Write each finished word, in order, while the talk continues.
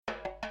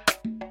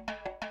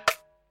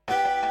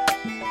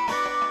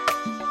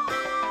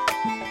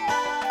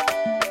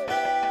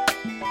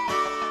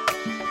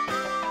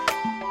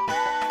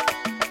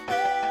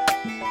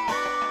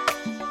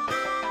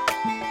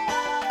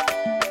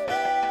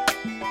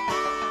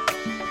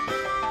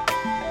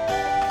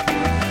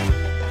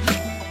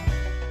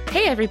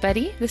Hey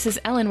everybody, this is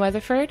Ellen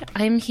Weatherford.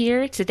 I'm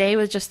here today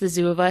with just the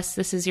zoo of us.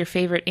 This is your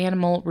favorite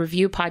animal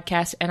review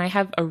podcast, and I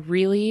have a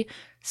really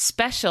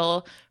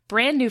special,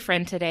 brand new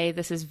friend today.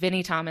 This is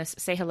Vinny Thomas.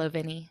 Say hello,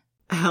 Vinny.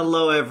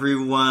 Hello,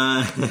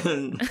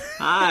 everyone.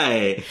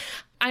 Hi.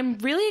 I'm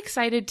really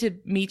excited to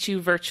meet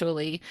you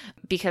virtually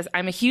because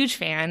I'm a huge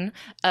fan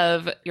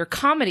of your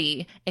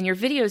comedy and your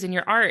videos and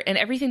your art and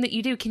everything that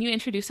you do. Can you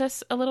introduce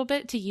us a little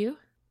bit to you?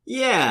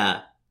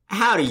 Yeah.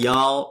 Howdy,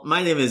 y'all.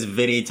 My name is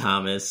Vinny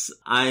Thomas.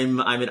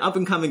 I'm an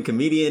up-and-coming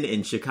comedian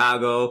in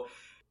Chicago.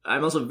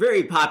 I'm also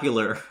very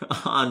popular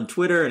on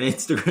Twitter and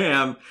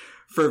Instagram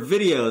for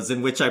videos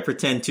in which I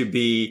pretend to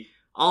be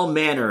all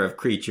manner of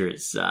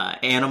creatures,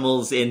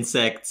 animals,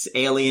 insects,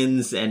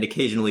 aliens, and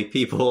occasionally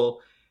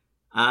people.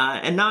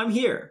 And now I'm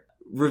here,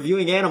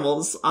 reviewing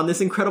animals on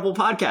this incredible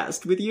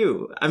podcast with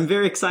you. I'm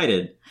very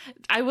excited.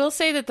 I will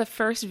say that the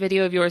first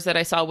video of yours that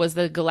I saw was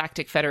the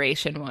Galactic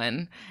Federation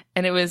one,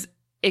 and it was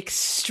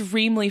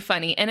extremely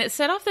funny. And it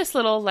set off this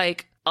little,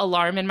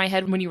 alarm in my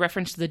head when you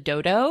referenced the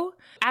dodo.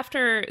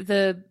 After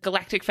the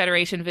Galactic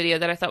Federation video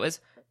that I thought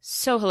was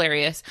so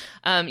hilarious,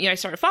 I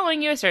started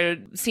following you. I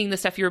started seeing the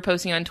stuff you were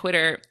posting on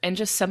Twitter, and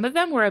just some of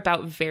them were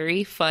about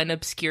very fun,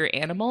 obscure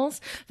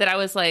animals that I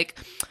was like,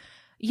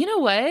 you know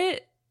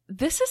what?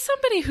 This is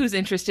somebody who's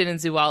interested in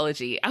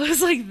zoology. I was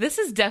like, this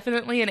is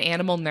definitely an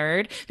animal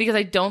nerd, because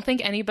I don't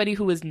think anybody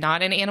who was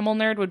not an animal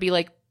nerd would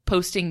be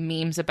posting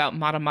memes about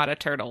mata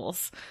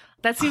turtles.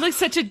 That seems like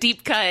such a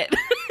deep cut.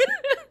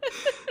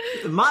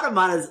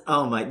 Mata-matas,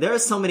 oh my, there are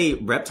so many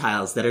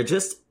reptiles that are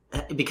just,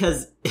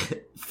 because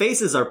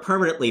faces are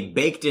permanently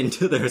baked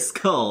into their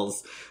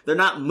skulls. They're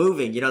not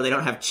moving, they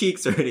don't have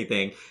cheeks or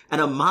anything.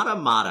 And a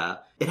mata-mata,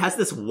 it has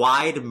this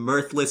wide,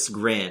 mirthless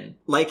grin,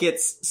 like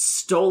it's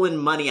stolen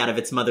money out of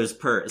its mother's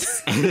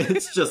purse. And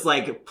it's just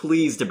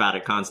pleased about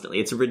it constantly.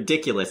 It's a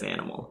ridiculous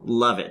animal.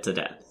 Love it to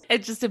death.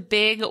 It's just a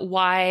big,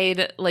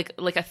 wide, like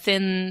a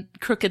thin,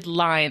 crooked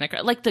line,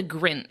 like the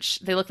Grinch.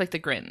 They look like the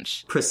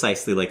Grinch.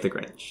 Precisely like the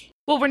Grinch.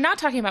 Well, we're not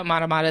talking about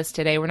mata-matas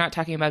today. We're not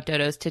talking about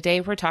dodos. Today,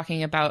 we're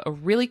talking about a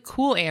really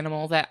cool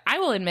animal that I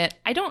will admit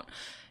I don't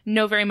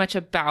know very much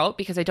about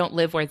because I don't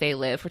live where they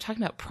live. We're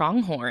talking about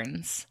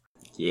pronghorns.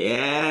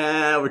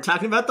 Yeah, we're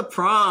talking about the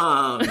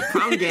prong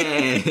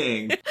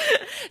gang.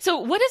 So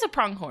what is a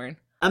pronghorn?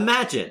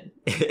 Imagine,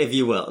 if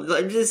you will.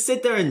 Just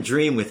sit there and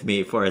dream with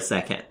me for a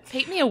second.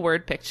 Paint me a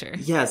word picture.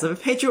 Yes, I'm going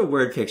to paint you a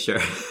word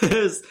picture.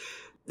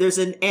 There's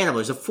an animal.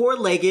 There's a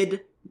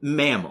four-legged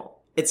mammal.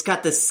 It's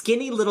got the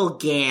skinny little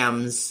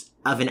gams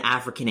of an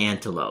African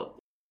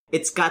antelope.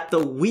 It's got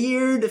the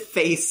weird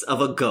face of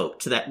a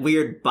goat, that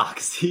weird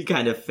boxy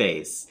kind of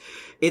face.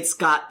 It's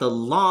got the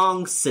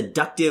long,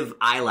 seductive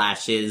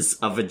eyelashes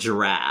of a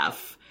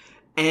giraffe.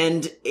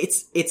 And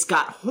it's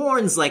got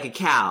horns like a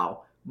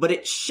cow, but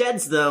it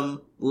sheds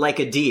them like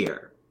a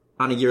deer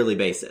on a yearly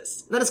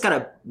basis. And then it's got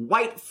a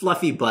white,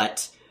 fluffy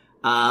butt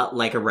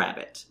like a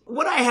rabbit.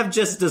 What I have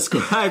just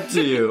described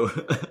to you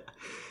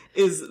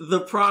is the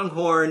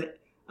pronghorn,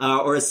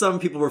 or as some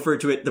people refer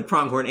to it, the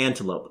pronghorn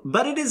antelope.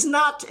 But it is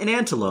not an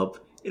antelope.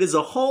 It is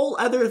a whole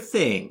other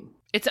thing.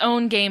 Its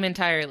own game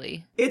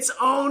entirely. Its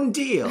own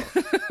deal.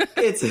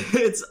 It's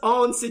its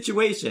own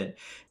situation.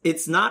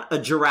 It's not a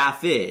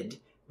giraffid,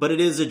 but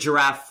it is a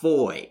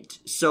giraffoid.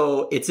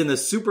 So it's in the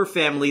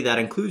superfamily that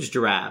includes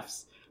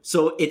giraffes.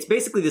 So it's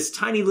basically this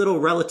tiny little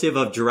relative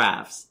of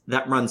giraffes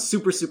that runs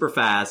super, super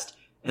fast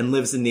and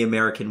lives in the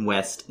American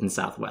West and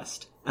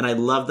Southwest. And I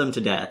love them to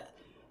death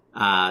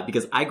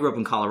because I grew up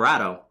in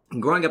Colorado.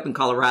 And growing up in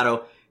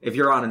Colorado, if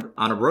you're on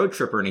a road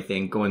trip or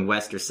anything going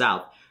west or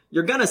south,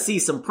 you're gonna see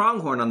some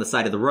pronghorn on the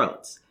side of the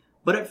roads.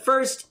 But at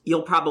first,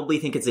 you'll probably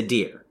think it's a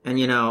deer. And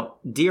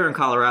deer in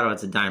Colorado,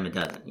 it's a dime a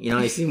dozen.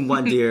 You've seen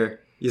one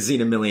deer, you've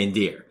seen a million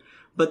deer.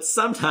 But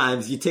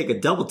sometimes you take a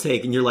double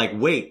take and you're like,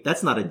 wait,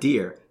 that's not a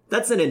deer.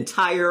 That's an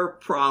entire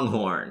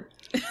pronghorn.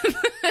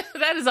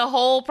 That is a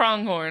whole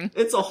pronghorn.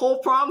 It's a whole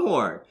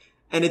pronghorn.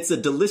 And it's a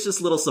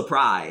delicious little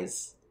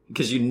surprise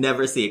because you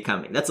never see it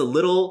coming. That's the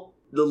little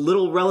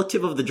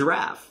relative of the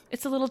giraffe.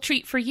 It's a little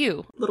treat for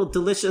you. Little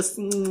delicious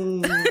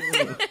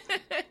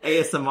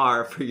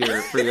ASMR for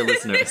your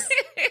listeners.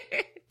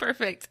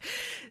 Perfect.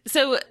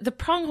 So the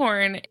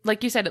pronghorn,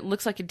 like you said, it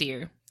looks like a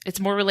deer.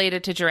 It's more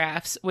related to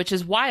giraffes, which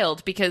is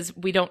wild because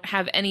we don't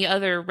have any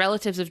other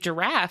relatives of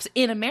giraffes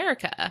in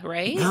America,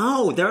 right?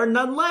 No, there are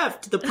none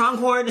left. The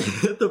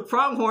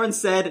pronghorn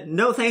said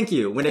no thank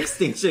you when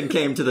extinction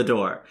came to the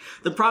door.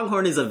 The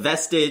pronghorn is a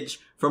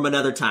vestige from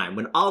another time.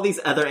 When all these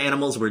other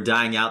animals were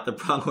dying out, the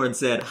pronghorn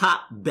said,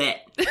 ha,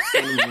 bet.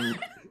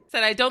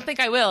 Said, I don't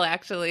think I will,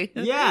 actually.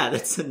 Yeah,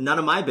 that's none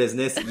of my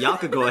business. Y'all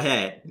could go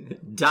ahead.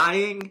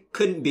 Dying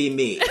couldn't be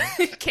me.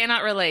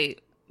 Cannot relate.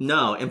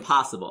 No,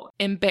 impossible.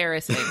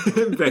 Embarrassing.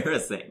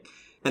 Embarrassing.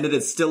 And it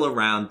is still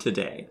around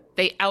today.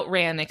 They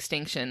outran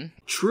extinction.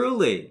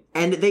 Truly.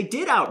 And they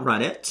did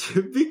outrun it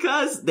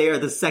because they are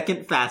the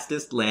second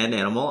fastest land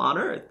animal on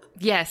Earth.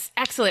 Yes,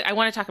 excellent. I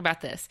want to talk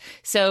about this.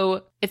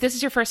 So if this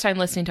is your first time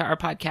listening to our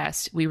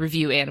podcast, we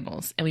review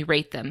animals and we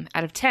rate them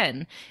out of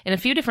 10 in a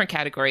few different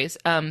categories.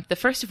 The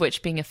first of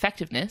which being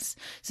effectiveness.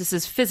 So this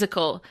is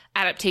physical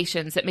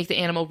adaptations that make the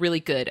animal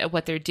really good at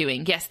what they're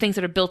doing. Yes, things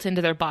that are built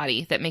into their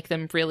body that make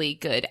them really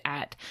good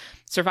at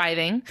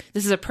surviving.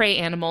 This is a prey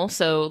animal,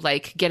 so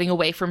like getting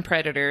away from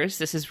predators.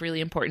 This is really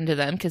important to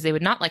them because they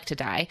would not like to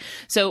die.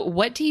 So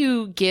what do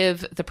you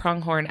give the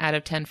pronghorn out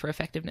of 10 for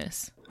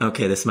effectiveness?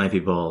 Okay, this might be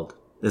bold.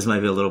 This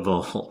might be a little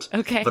bold.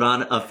 Okay. But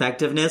on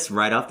effectiveness,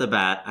 right off the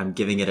bat, I'm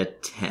giving it a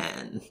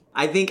 10.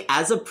 I think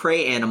as a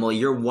prey animal,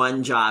 your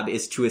one job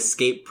is to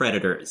escape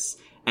predators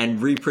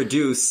and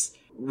reproduce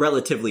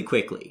relatively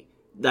quickly.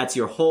 That's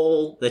your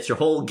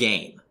whole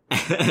game.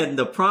 And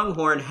the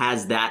pronghorn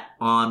has that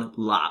on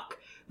lock.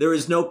 There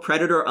is no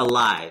predator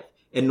alive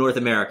in North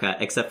America,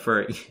 except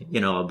for,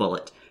 a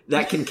bullet,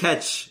 that can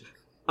catch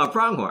a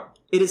pronghorn.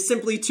 It is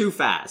simply too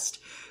fast.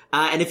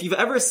 And if you've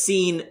ever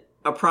seen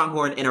a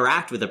pronghorn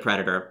interact with a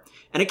predator,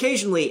 and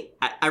occasionally,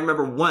 I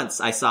remember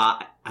once I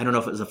saw, I don't know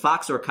if it was a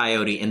fox or a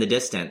coyote in the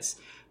distance,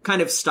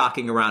 kind of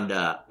stalking around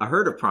a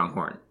herd of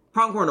pronghorn.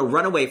 Pronghorn will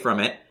run away from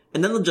it,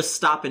 and then they'll just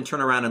stop and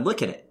turn around and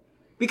look at it.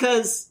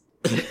 Because...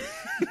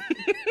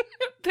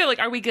 They're like,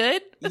 are we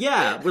good?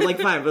 Yeah, we're like,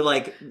 fine. We're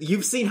like,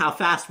 you've seen how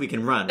fast we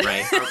can run,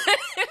 right?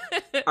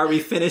 Are we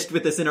finished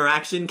with this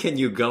interaction? Can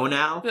you go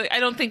now?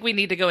 I don't think we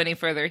need to go any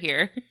further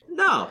here.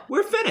 No,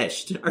 we're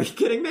finished. Are you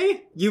kidding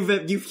me?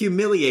 You've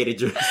humiliated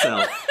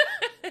yourself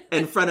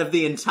in front of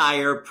the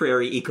entire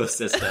prairie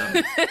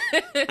ecosystem.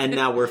 And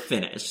now we're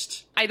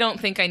finished. I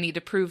don't think I need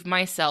to prove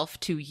myself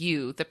to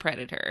you, the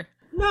predator.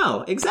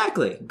 No,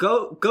 exactly.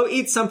 Go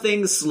eat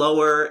something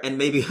slower and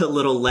maybe a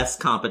little less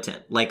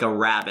competent, like a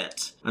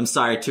rabbit. I'm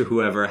sorry to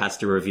whoever has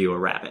to review a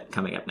rabbit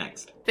coming up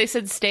next. They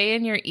said stay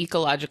in your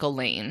ecological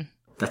lane.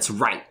 That's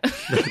right.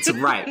 That's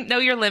right. Know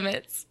your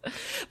limits.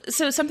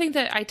 So something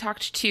that I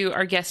talked to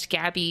our guest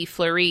Gabby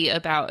Fleury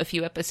about a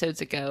few episodes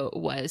ago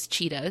was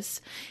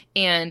cheetahs.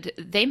 And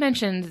they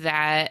mentioned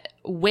that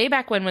way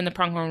back when the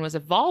pronghorn was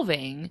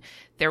evolving,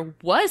 there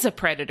was a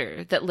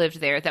predator that lived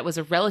there that was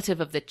a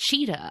relative of the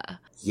cheetah.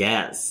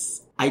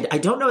 Yes. I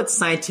don't know its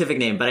scientific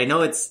name, but I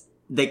know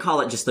they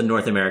call it just the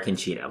North American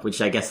cheetah, which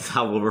I guess is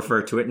how we'll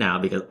refer to it now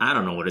because I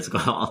don't know what it's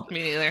called.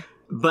 Me neither.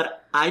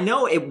 But I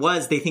know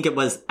they think it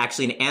was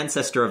actually an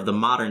ancestor of the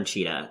modern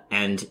cheetah,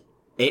 and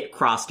it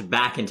crossed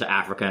back into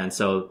Africa, and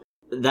so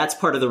that's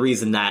part of the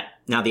reason that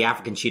now the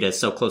African cheetah is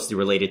so closely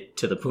related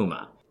to the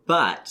puma.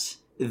 But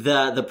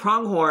the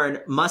pronghorn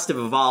must have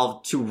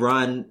evolved to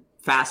run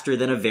faster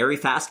than a very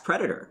fast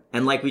predator.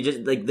 And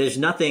there's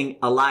nothing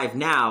alive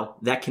now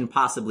that can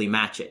possibly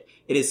match it.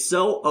 It is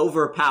so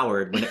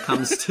overpowered when it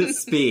comes to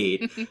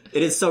speed.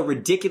 It is so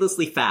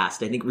ridiculously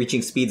fast, I think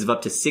reaching speeds of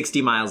up to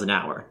 60 miles an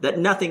hour, that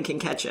nothing can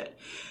catch it.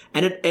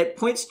 And it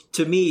points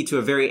to me to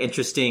a very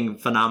interesting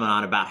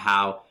phenomenon about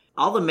how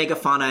all the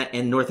megafauna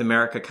in North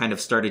America kind of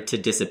started to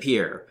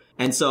disappear.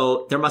 And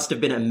so there must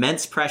have been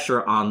immense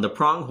pressure on the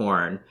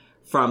pronghorn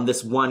from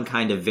this one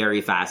kind of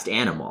very fast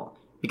animal.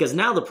 Because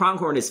now the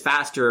pronghorn is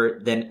faster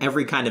than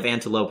every kind of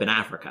antelope in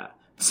Africa.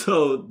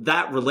 So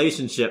that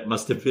relationship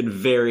must have been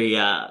very,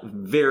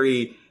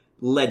 very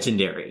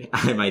legendary,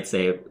 I might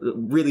say.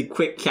 Really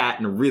quick cat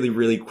and a really,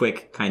 really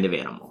quick kind of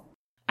animal.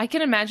 I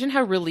can imagine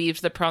how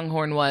relieved the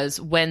pronghorn was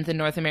when the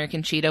North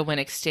American cheetah went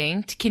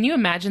extinct. Can you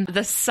imagine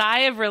the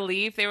sigh of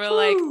relief? They were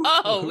like,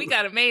 oh, we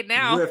got it made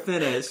now. We're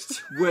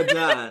finished. We're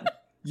done.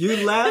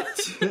 You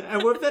left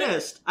and we're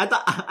finished. I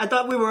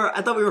thought we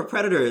were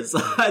predators.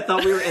 I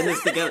thought we were in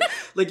this together.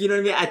 Like, you know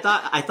what I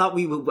mean?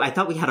 I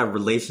thought we had a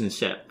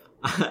relationship.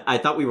 I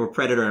thought we were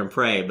predator and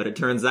prey, but it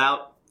turns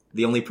out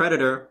the only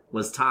predator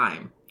was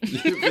time. You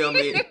feel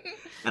me?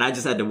 And I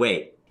just had to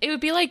wait. It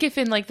would be like if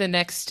in the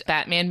next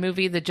Batman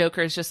movie, the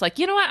Joker is just like,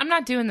 you know what? I'm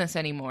not doing this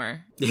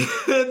anymore.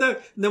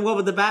 Then what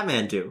would the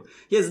Batman do?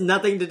 He has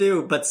nothing to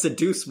do but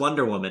seduce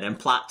Wonder Woman and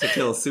plot to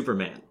kill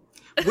Superman.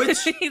 Which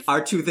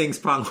are two things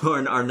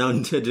pronghorn are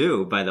known to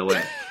do, by the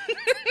way.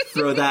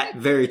 Throw that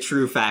very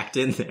true fact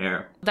in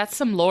there. That's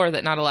some lore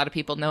that not a lot of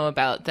people know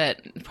about,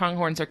 that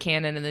pronghorns are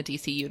canon in the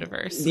DC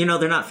universe. You know,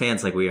 they're not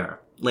fans like we are.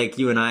 Like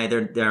you and I,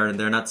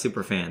 they're not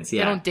super fans.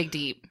 Yeah. They don't dig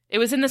deep. It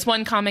was in this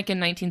one comic in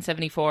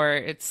 1974.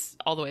 It's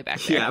all the way back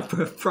there. Yeah,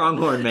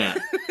 Pronghorn Man.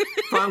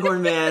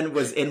 Pronghorn Man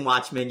was in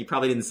Watchmen. You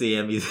probably didn't see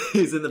him.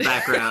 He's in the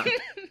background.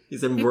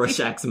 He's in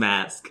Rorschach's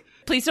mask.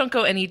 Please don't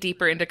go any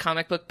deeper into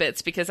comic book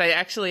bits because I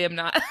actually am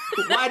not.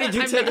 Why did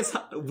you take us?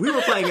 We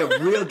were playing a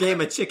real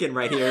game of chicken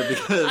right here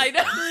because I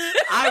know.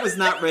 I was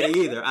not ready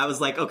either. I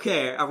was like,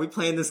 okay, are we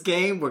playing this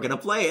game? We're going to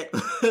play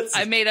it.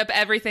 I made up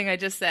everything I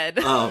just said.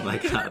 Oh my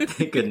God.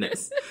 Thank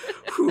goodness.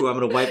 Whew, I'm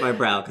going to wipe my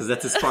brow because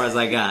that's as far as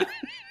I got.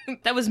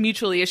 That was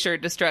mutually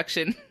assured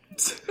destruction.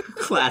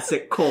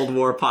 Classic Cold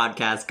War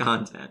podcast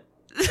content.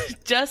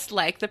 Just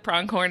like the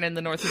pronghorn and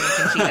the North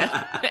American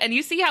cheetah. And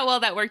you see how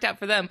well that worked out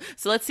for them.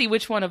 So let's see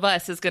which one of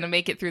us is going to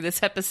make it through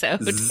this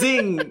episode.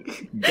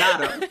 Zing!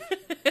 Got him.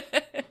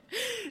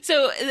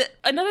 So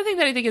another thing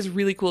that I think is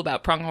really cool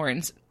about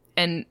pronghorns,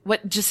 And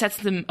what just sets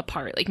them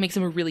apart, like makes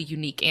them a really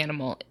unique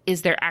animal,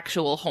 is their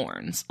actual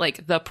horns,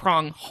 like the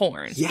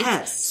pronghorn.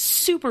 Yes. It's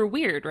super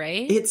weird,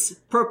 right? It's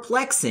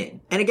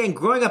perplexing. And again,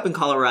 growing up in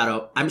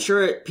Colorado, I'm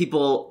sure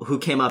people who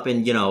came up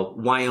in,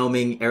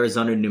 Wyoming,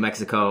 Arizona, New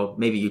Mexico,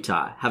 maybe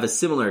Utah, have a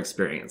similar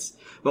experience.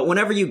 But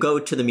whenever you go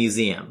to the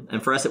museum,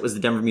 and for us it was the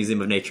Denver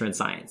Museum of Nature and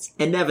Science,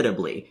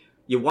 inevitably,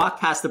 you walk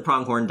past the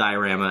pronghorn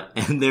diorama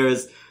and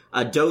there's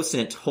a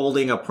docent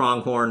holding a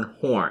pronghorn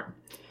horn,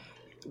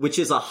 which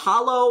is a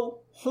hollow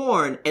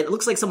horn. It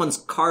looks like someone's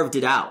carved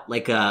it out,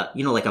 like a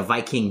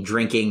Viking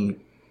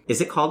drinking.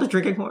 Is it called a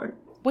drinking horn?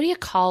 What do you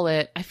call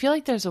it? I feel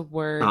like there's a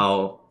word.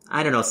 Oh,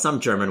 I don't know, some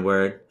German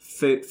word.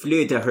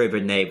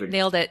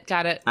 Nailed it.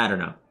 Got it. I don't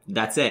know.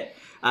 That's it.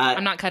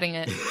 I'm not cutting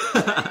it.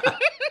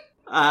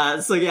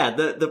 So yeah,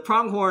 the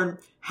pronghorn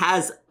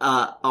has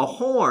a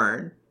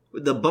horn,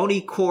 the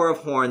bony core of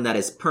horn that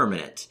is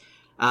permanent,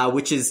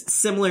 which is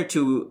similar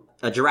to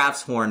a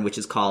giraffe's horn, which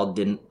is called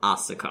an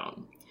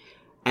ossicone.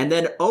 And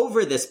then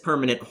over this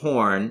permanent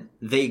horn,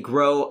 they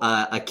grow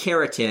a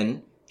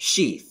keratin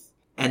sheath.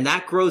 And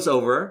that grows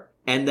over,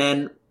 and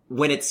then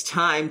when it's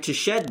time to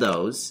shed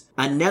those,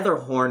 another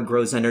horn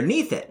grows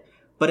underneath it.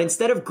 But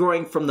instead of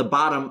growing from the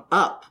bottom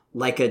up,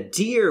 like a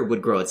deer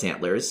would grow its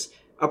antlers,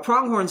 a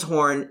pronghorn's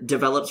horn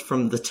develops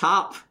from the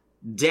top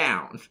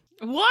down.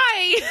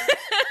 Why?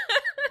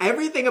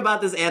 Everything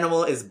about this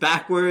animal is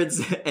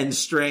backwards and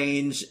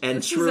strange, and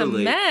this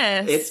truly, is a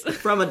mess. It's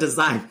from a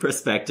design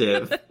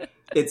perspective.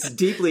 It's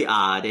deeply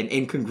odd and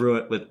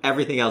incongruent with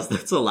everything else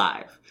that's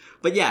alive.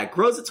 But yeah, it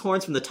grows its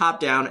horns from the top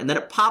down, and then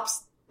it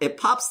pops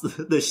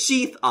the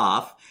sheath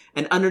off,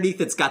 and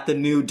underneath it's got the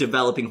new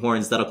developing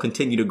horns that'll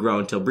continue to grow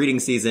until breeding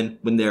season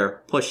when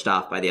they're pushed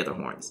off by the other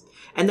horns.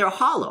 And they're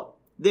hollow.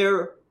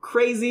 They're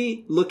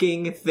crazy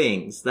looking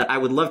things that I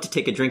would love to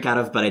take a drink out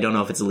of, but I don't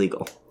know if it's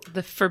illegal.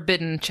 The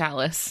forbidden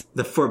chalice.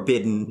 The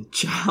forbidden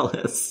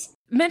chalice.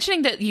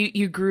 Mentioning that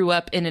you grew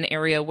up in an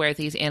area where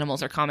these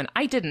animals are common.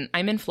 I didn't.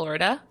 I'm in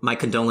Florida. My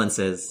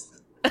condolences.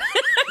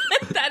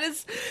 That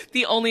is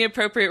the only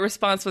appropriate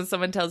response when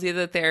someone tells you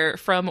that they're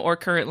from or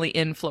currently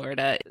in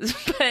Florida.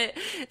 But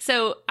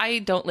so I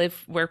don't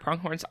live where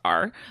pronghorns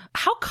are.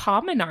 How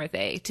common are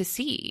they to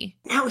see?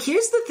 Now,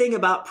 here's the thing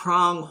about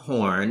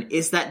pronghorn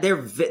is that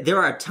there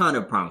are a ton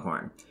of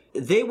pronghorn.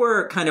 They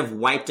were kind of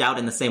wiped out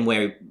in the same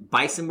way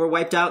bison were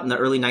wiped out in the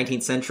early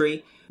 19th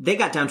century. They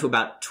got down to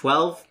about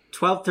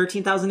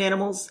 13,000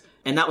 animals.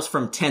 And that was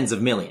from tens of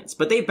millions.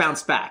 But they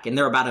bounced back, and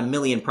there are about 1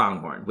 million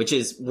pronghorn, which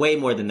is way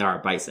more than there are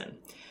bison.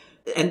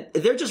 And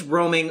they're just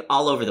roaming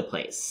all over the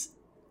place.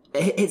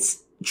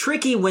 It's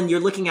tricky when you're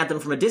looking at them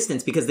from a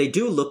distance because they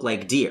do look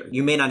like deer.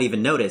 You may not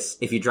even notice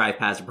if you drive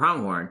past a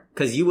pronghorn,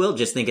 because you will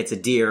just think it's a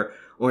deer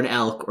or an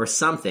elk or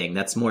something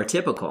that's more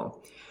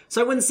typical.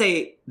 So I wouldn't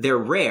say they're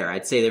rare.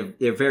 I'd say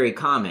they're very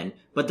common,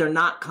 but they're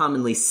not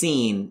commonly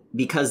seen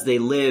because they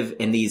live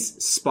in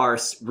these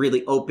sparse,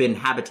 really open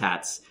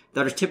habitats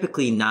that are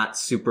typically not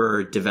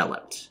super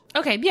developed.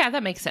 Okay, yeah,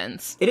 that makes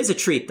sense. It is a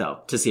treat,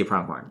 though, to see a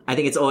pronghorn. I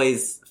think it's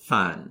always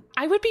fun.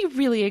 I would be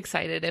really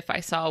excited if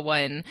I saw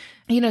one.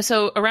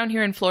 So around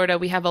here in Florida,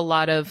 we have a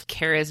lot of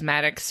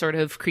charismatic sort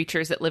of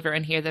creatures that live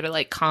around here that are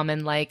like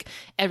common, like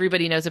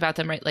everybody knows about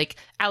them, right? Like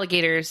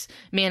alligators,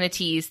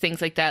 manatees,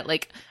 things like that.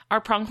 Like, are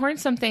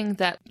pronghorns something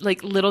that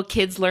like little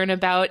kids learn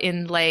about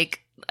in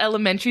like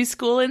elementary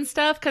school and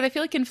stuff? Because I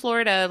feel like in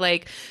Florida,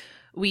 like,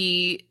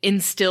 we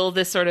instill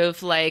this sort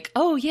of like,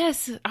 oh,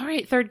 yes, all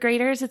right, third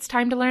graders, it's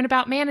time to learn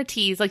about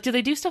manatees. Like, do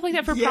they do stuff like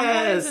that for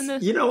pronghorns?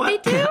 Yes, you know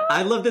what? They do?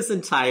 I love this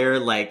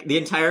the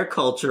entire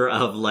culture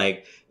of,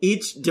 like,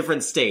 each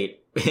different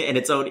state in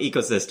its own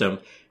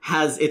ecosystem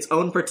has its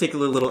own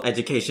particular little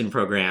education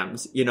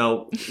programs.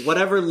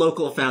 Whatever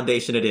local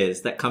foundation it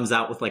is that comes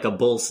out with, like, a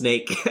bull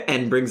snake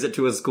and brings it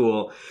to a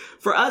school.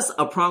 For us,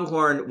 a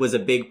pronghorn was a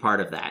big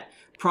part of that.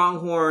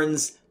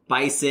 Pronghorns,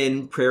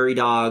 bison, prairie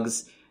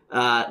dogs,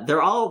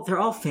 they're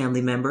all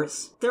family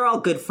members. They're all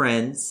good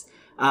friends.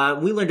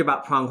 We learned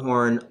about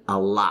pronghorn a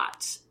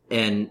lot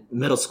in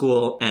middle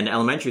school and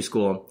elementary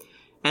school.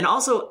 And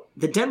also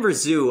the Denver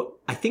Zoo,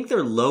 I think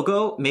their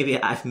logo, maybe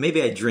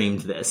I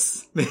dreamed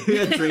this. Maybe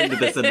I dreamed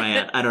this in my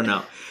head. I don't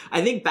know.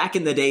 I think back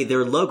in the day,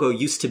 their logo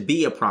used to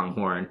be a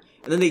pronghorn.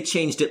 And then they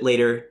changed it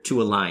later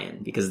to a lion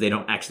because they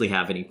don't actually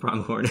have any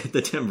pronghorn at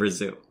the Denver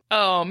Zoo.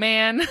 Oh,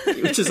 man.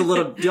 Which is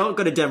don't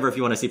go to Denver if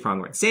you want to see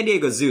pronghorn. San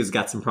Diego Zoo's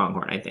got some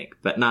pronghorn, I think,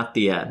 but not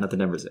the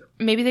Denver Zoo.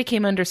 Maybe they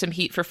came under some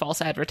heat for false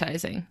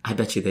advertising. I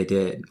bet you they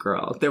did,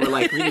 girl. They were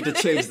like, we need to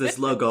change this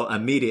logo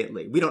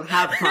immediately. We don't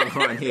have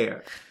pronghorn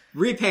here.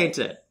 Repaint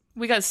it.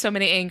 We got so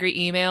many angry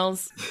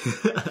emails.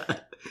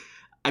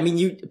 I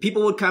mean,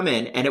 people would come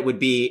in and it would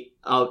be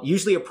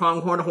usually a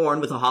pronghorn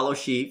horn with a hollow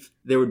sheath.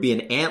 There would be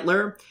an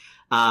antler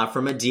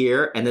from a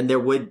deer, and then there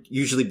would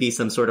usually be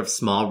some sort of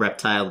small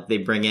reptile that they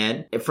bring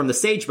in. From the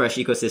sagebrush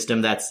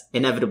ecosystem, that's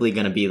inevitably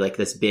going to be like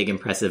this big,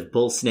 impressive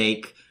bull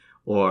snake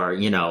or,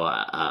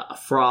 a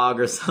frog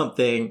or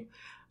something.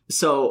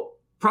 So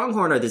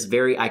pronghorn are this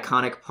very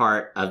iconic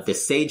part of the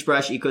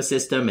sagebrush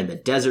ecosystem and the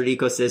desert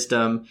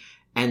ecosystem.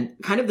 and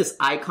kind of this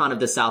icon of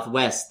the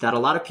Southwest that a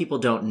lot of people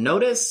don't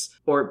notice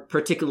or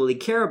particularly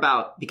care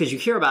about because you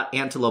hear about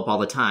antelope all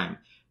the time,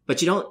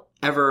 but you don't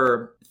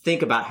ever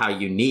think about how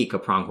unique a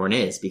pronghorn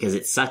is because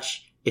it's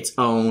such its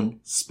own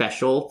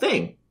special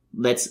thing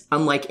that's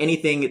unlike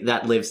anything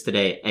that lives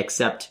today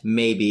except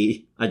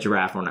maybe a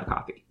giraffe or an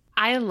okapi.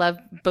 I love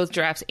both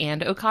giraffes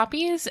and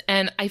okapis,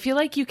 and I feel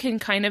like you can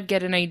kind of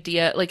get an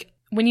idea, like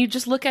when you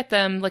just look at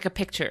them, like a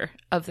picture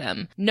of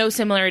them, no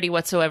similarity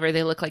whatsoever.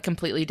 They look like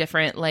completely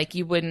different. Like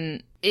you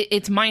wouldn't,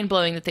 it's mind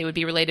blowing that they would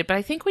be related. But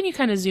I think when you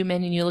kind of zoom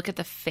in and you look at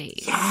the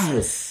face,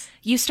 yes,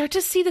 you start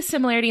to see the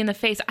similarity in the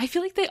face. I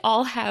feel like they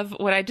all have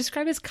what I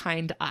describe as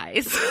kind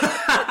eyes.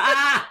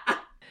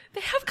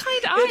 They have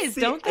kind eyes,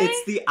 don't they?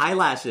 It's the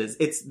eyelashes.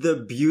 It's the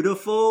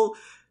beautiful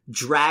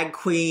drag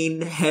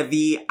queen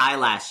heavy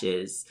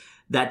eyelashes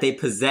that they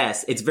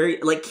possess. It's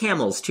very like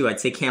camels too. I'd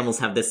say camels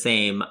have the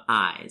same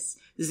eyes.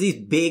 There's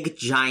these big,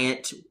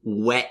 giant,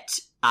 wet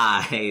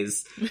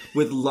eyes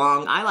with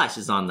long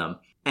eyelashes on them.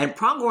 And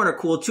pronghorn are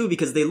cool too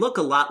because they look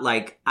a lot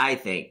like, I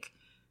think,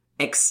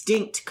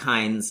 extinct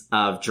kinds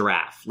of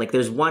giraffe. Like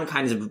there's one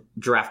kind of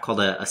giraffe called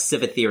a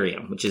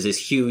civetarium, which is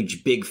this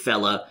huge, big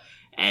fella.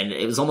 And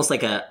it was almost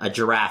like a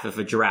giraffe if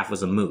a giraffe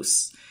was a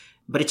moose.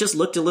 But it just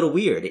looked a little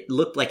weird. It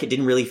looked like it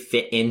didn't really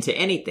fit into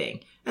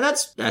anything. And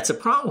that's a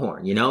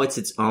pronghorn, you know? It's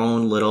its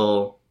own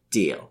little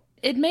deal.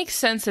 It makes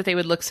sense that they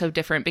would look so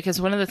different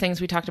because one of the things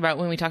we talked about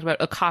when we talked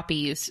about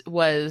okapis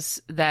was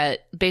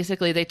that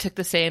basically they took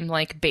the same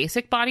like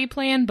basic body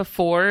plan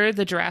before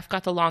the giraffe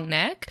got the long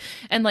neck.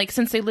 And like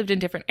since they lived in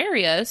different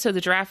areas, so the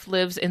giraffe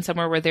lives in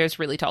somewhere where there's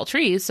really tall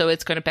trees, so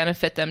it's going to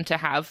benefit them to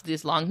have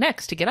these long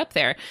necks to get up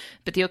there.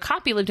 But the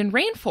okapi lived in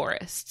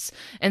rainforests.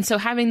 And so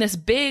having this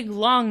big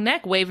long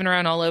neck waving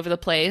around all over the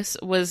place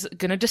was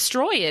going to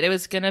destroy it. It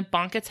was going to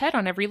bonk its head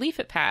on every leaf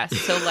it passed.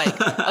 So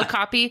like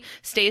okapi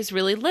stays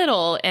really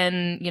little and,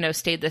 you know,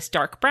 stayed this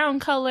dark brown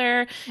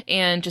color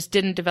and just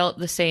didn't develop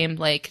the same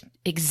like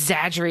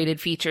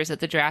exaggerated features that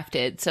the giraffe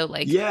did. So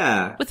like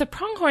with the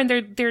pronghorn,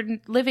 they're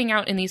living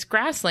out in these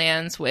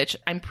grasslands, which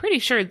I'm pretty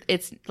sure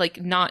it's like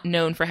not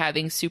known for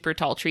having super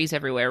tall trees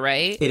everywhere,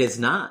 right? It is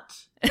not.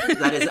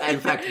 That is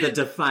in fact the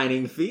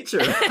defining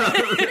feature of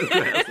the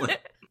grassland.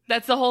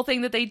 That's the whole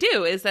thing that they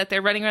do is that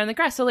they're running around the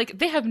grass. So like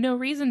they have no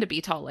reason to be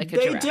tall like a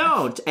giraffe. They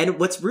don't. And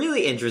what's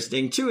really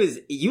interesting too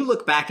is you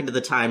look back into the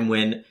time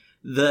when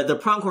the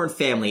pronghorn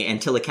family,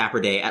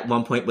 Antilocapridae, at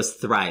one point was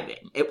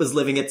thriving. It was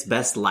living its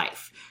best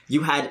life.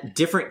 You had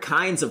different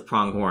kinds of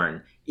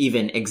pronghorn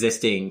even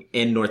existing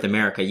in North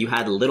America. You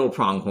had little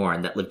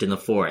pronghorn that lived in the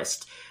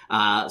forest,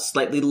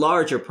 slightly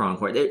larger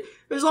pronghorn.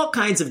 There's all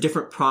kinds of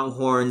different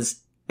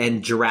pronghorns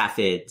and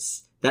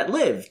giraffeids that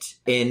lived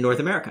in North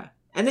America.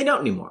 And they don't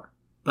anymore.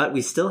 But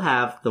we still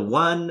have the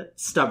one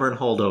stubborn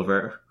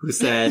holdover who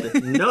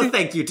said no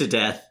thank you to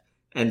death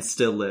and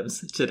still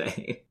lives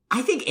today.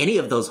 I think any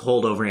of those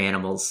holdover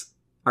animals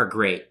are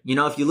great. You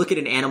know, if you look at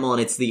an animal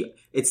and it's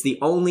the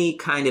only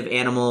kind of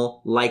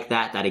animal like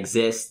that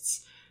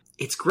exists,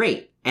 it's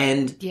great.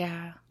 And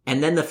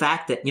then the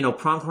fact that, you know,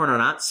 pronghorn are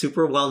not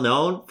super well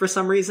known for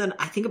some reason,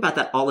 I think about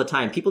that all the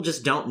time. People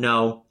just don't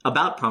know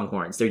about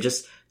pronghorns. They're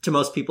just, to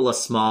most people, a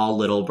small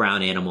little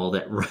brown animal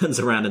that runs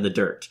around in the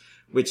dirt,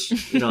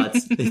 which, you know,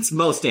 it's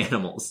most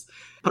animals.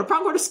 But a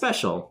pronghorn is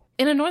special.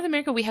 In North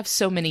America, we have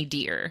so many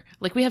deer.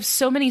 Like, we have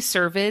so many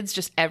cervids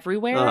just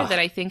everywhere that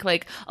I think,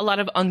 like, a lot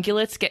of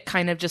ungulates get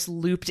kind of just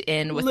looped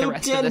in with the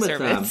rest of the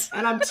cervids.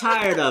 And I'm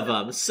tired of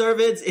them.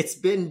 Cervids, it's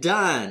been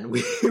done.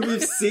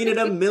 We've seen it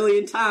a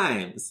million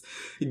times.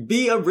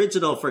 Be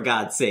original, for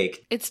God's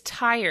sake. It's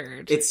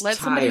tired. Let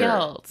somebody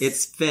else.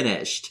 It's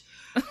finished.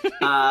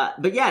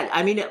 But yeah,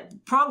 I mean,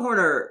 pronghorn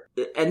are,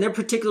 and they're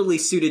particularly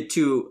suited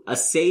to a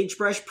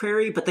sagebrush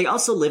prairie, but they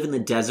also live in the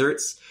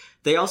deserts.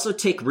 They also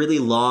take really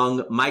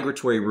long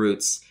migratory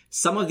routes.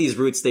 Some of these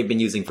routes they've been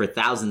using for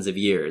thousands of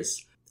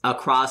years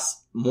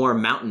across more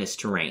mountainous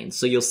terrain.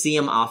 So you'll see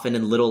them often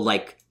in little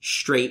like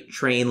straight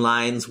train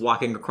lines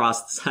walking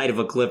across the side of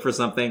a cliff or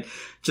something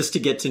just to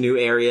get to new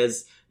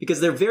areas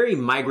because they're very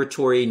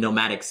migratory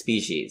nomadic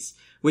species,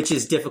 which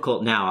is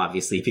difficult now,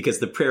 obviously, because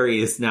the prairie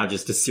is now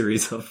just a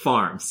series of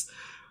farms.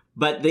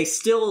 But they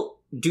still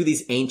do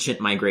these ancient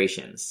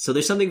migrations. So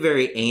there's something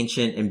very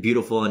ancient and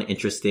beautiful and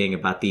interesting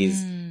about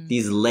these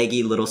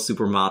leggy little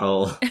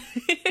supermodel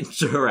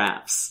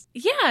giraffes.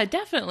 Yeah,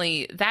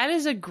 definitely. That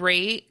is a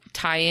great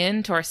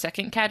tie-in to our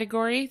second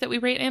category that we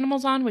rate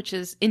animals on, which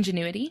is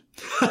ingenuity.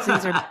 So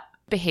these are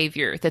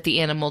behavior that the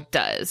animal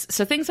does.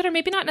 So things that are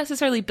maybe not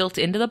necessarily built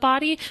into the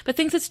body, but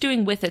things it's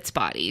doing with its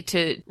body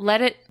to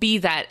let it be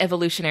that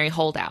evolutionary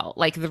holdout,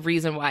 like the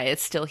reason why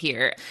it's still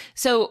here.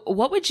 So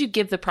what would you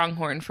give the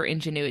pronghorn for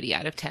ingenuity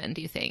out of 10,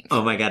 do you think?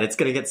 Oh my God, it's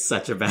going to get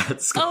such a bad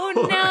score.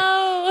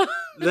 Oh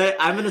no!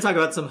 I'm going to talk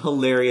about some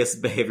hilarious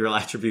behavioral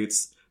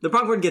attributes. The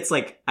pronghorn gets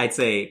like, I'd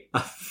say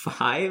a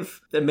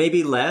 5,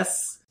 maybe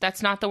less.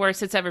 That's not the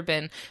worst it's ever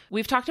been.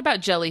 We've talked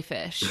about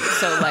jellyfish,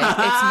 so like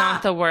it's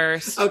not the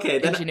worst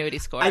ingenuity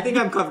score. I think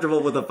I'm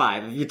comfortable with a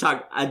 5. If you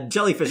talk a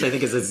jellyfish, I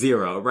think is a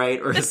 0, right,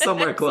 or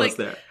somewhere close like,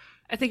 there.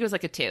 I think it was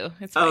like a 2.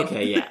 It's fine.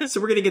 Okay, yeah.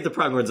 So we're going to get the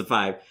pronghorns a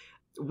 5.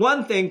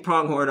 One thing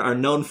pronghorn are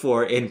known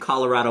for in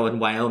Colorado and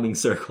Wyoming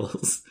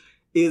circles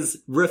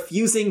is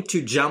refusing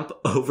to jump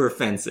over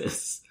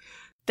fences.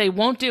 They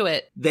won't do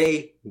it.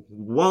 They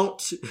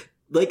won't.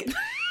 Like,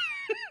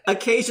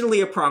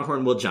 occasionally a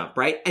pronghorn will jump,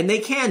 right? And they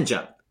can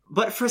jump.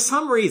 But for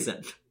some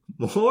reason,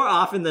 more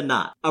often than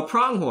not, a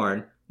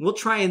pronghorn will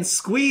try and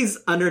squeeze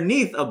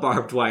underneath a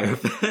barbed wire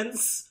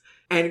fence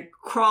and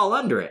crawl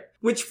under it,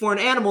 which for an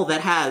animal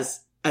that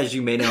has, as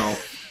you may know,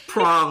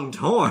 pronged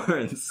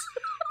horns,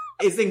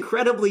 is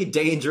incredibly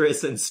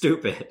dangerous and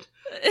stupid.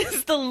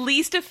 It's the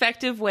least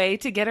effective way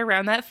to get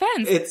around that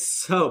fence. It's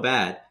so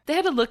bad. They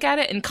had to look at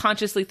it and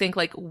consciously think,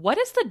 like, what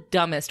is the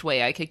dumbest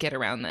way I could get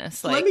around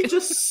this? Like, let me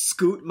just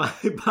scoot my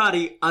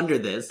body under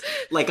this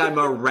like I'm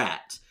a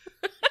rat.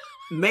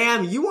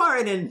 Ma'am, you are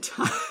an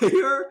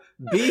entire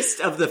beast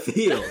of the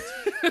field.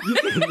 You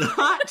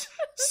cannot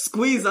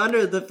squeeze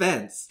under the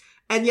fence.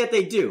 And yet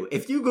they do.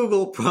 If you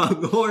Google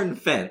pronghorn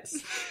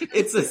fence,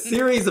 it's a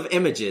series of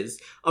images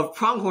of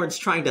pronghorns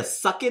trying to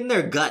suck in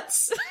their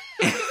guts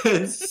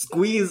and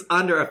squeeze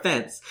under a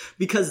fence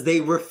because they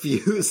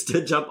refuse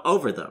to jump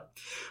over them,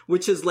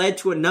 which has led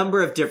to a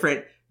number of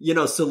different,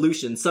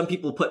 solutions. Some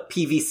people put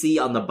PVC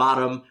on the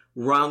bottom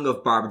rung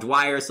of barbed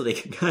wire so they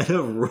can kind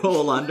of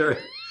roll under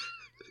it.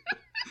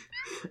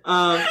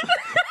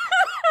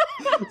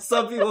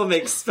 Some people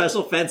make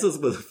special fences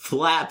with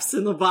flaps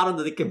in the bottom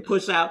that they can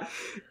push out.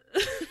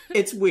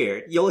 It's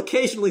weird. You'll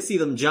occasionally see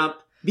them jump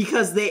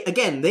because they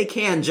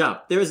can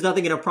jump. There is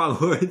nothing in a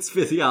pronghorn's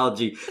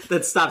physiology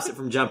that stops it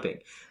from jumping.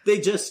 They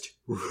just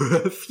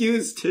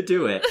refuse to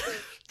do it.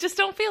 Just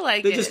don't feel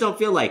like it. They just don't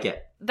feel like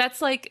it.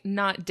 That's like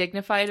not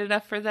dignified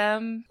enough for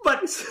them.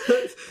 But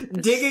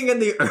digging in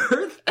the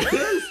earth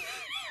is...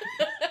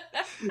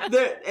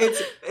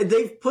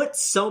 They've put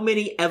so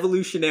many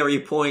evolutionary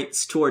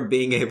points toward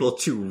being able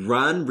to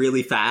run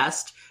really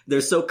fast.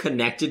 They're so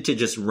connected to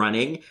just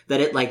running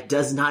that it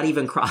does not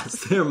even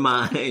cross their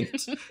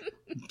mind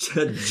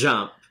to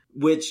jump,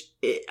 which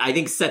I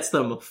think sets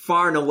them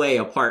far and away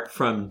apart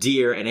from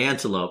deer and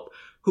antelope,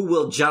 who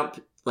will jump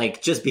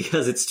just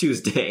because it's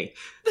Tuesday.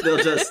 They'll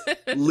just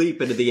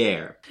leap into the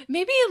air.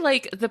 Maybe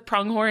the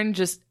pronghorn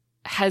just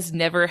has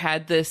never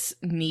had this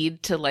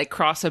need to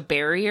cross a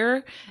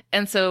barrier.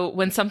 And so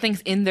when something's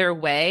in their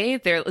way,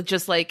 they're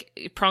just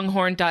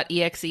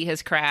pronghorn.exe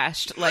has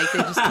crashed. They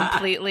just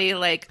completely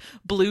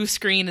blue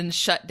screen and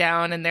shut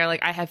down. And they're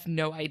I have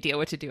no idea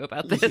what to do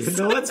about this. You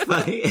know what's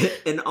funny?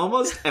 In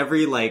almost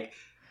every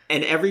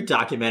in every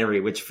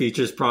documentary which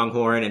features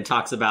pronghorn and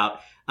talks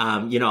about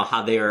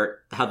how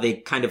they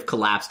kind of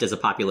collapsed as a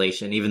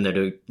population, even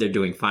though they're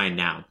doing fine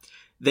now.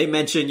 They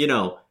mention,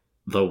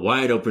 the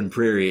wide open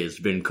prairie has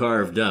been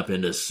carved up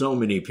into so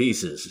many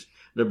pieces.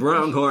 The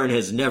pronghorn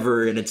has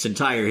never in its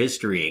entire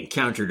history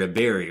encountered a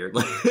barrier.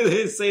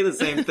 They say the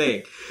same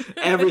thing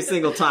every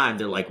single time.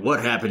 They're like,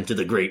 what happened to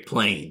the Great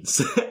Plains?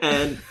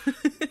 And,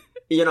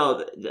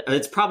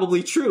 it's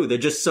probably true. They're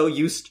just so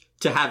used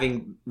to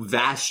having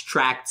vast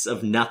tracts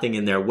of nothing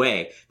in their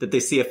way that they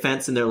see a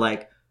fence and they're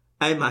like,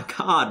 oh my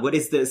God, what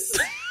is this?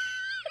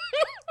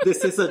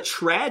 This is a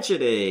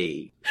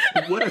tragedy.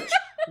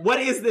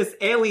 What is this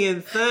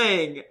alien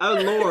thing? Oh,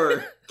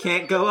 Lord.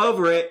 Can't go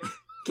over it.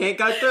 Can't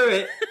go through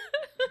it.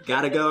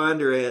 Gotta go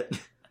under it.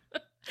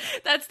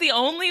 That's the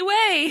only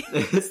way.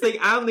 It's the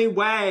only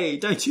way.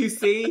 Don't you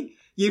see?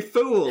 You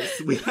fools.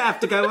 We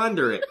have to go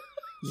under it.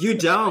 You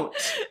don't.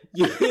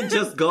 You can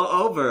just go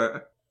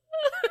over.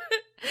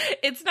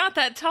 It's not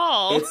that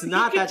tall. It's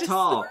not that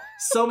tall.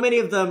 So many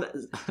of them,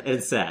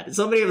 it's sad.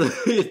 So many of them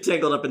get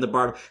tangled up in the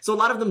barb. So a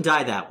lot of them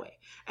die that way.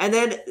 And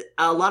then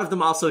a lot of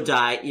them also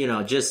die,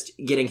 just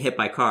getting hit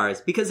by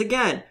cars. Because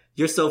again,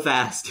 you're so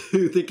fast.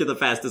 You think you're the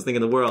fastest thing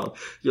in the world.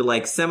 You're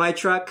like,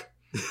 semi-truck?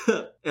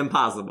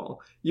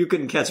 Impossible. You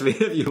couldn't catch me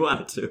if you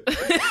wanted to.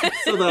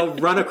 So they'll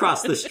run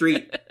across the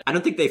street. I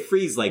don't think they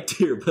freeze like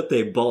deer, but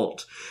they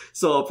bolt.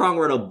 So a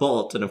pronghorn will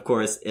bolt, and of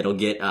course, it'll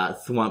get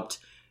thwumped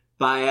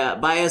by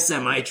a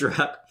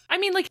semi-truck. I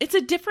mean, it's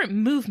a different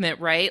movement,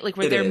 right?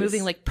 Where they're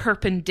moving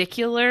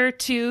perpendicular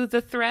to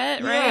the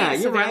threat, right? Yeah, so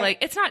you're they're right.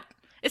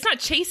 It's not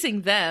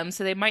chasing them,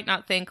 so they might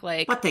not think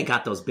But they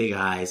got those big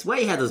eyes. Why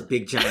you have those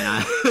big giant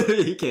eyes?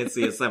 You can't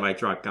see a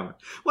semi-truck coming.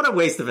 What a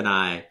waste of an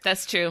eye.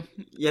 That's true.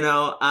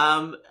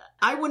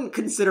 I wouldn't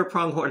consider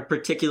pronghorn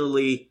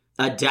particularly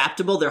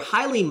adaptable. They're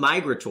highly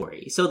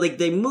migratory. So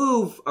they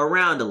move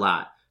around a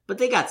lot. But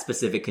they got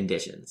specific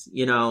conditions,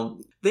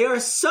 They are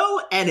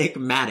so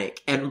enigmatic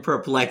and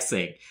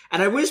perplexing.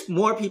 And I wish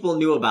more people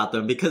knew about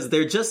them because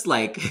they're just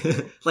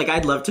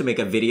I'd love to make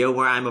a video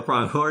where I'm a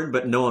pronghorn,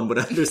 but no one would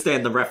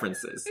understand the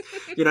references.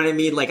 You know what I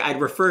mean? I'd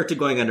refer to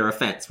going under a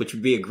fence, which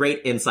would be a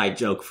great inside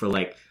joke for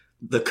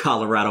the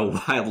Colorado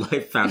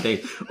Wildlife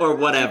Foundation or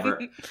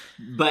whatever.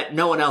 But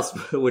no one else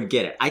would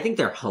get it. I think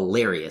they're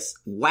hilarious,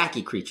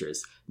 wacky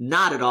creatures,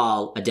 not at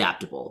all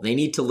adaptable. They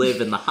need to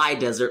live in the high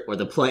desert or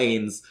the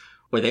plains,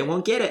 or they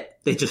won't get it.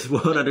 They just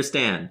won't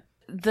understand.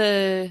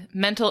 The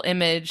mental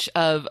image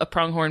of a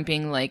pronghorn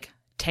being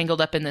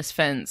tangled up in this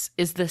fence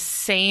is the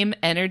same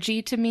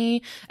energy to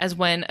me as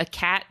when a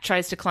cat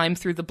tries to climb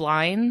through the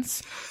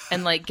blinds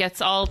and like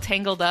gets all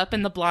tangled up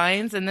in the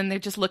blinds, and then they're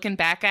just looking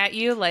back at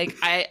you like,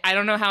 I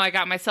don't know how I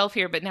got myself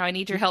here, but now I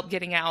need your help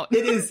getting out.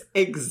 It is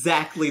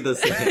exactly the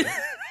same.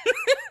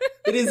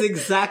 It is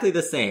exactly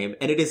the same,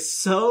 and it is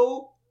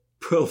so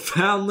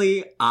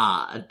profoundly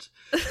odd.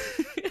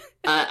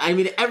 I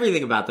mean,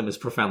 everything about them is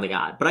profoundly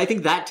odd, but I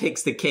think that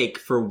takes the cake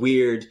for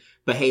weird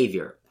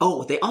behavior.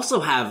 Oh, they also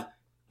have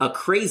a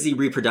crazy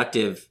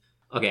reproductive...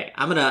 Okay,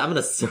 I'm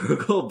gonna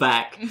circle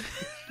back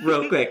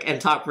real quick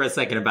and talk for a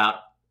second about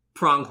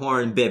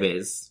pronghorn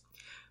bibbies.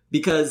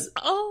 Because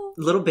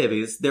little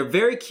bibbies, they're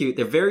very cute,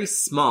 they're very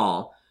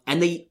small,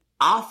 and they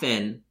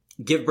often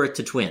give birth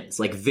to twins.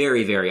 Like,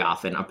 very, very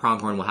often, a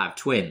pronghorn will have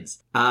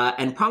twins.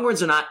 And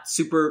pronghorns are not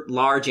super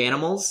large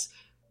animals,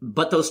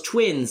 but those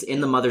twins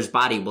in the mother's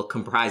body will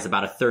comprise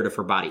about a third of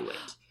her body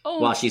weight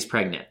while she's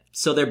pregnant.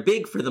 So they're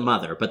big for the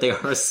mother, but they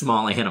are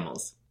small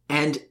animals.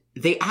 And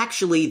they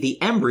actually,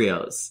 the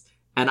embryos,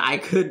 and I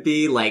could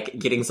be like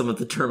getting some of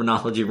the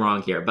terminology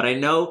wrong here, but I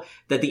know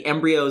that the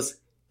embryos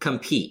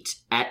compete.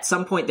 At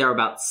some point, there are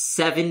about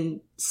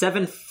seven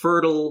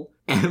fertile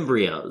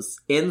embryos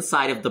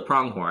inside of the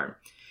pronghorn.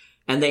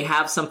 And they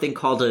have something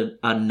called a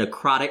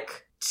necrotic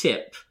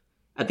tip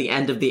at the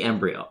end of the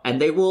embryo. And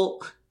they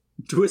will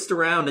twist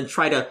around and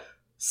try to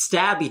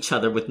stab each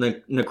other with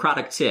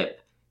necrotic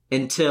tip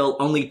until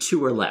only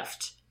 2 are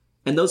left.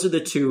 And those are the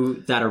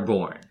 2 that are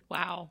born.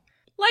 Wow.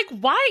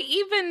 Like, why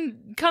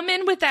even come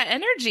in with that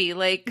energy?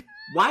 Like,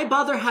 why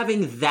bother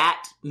having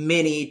that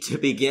many to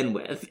begin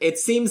with? It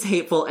seems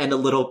hateful and a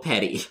little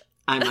petty,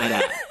 I might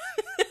add.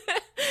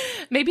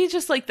 Maybe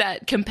just like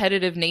that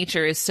competitive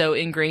nature is so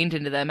ingrained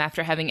into them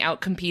after having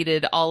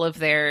outcompeted all of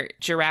their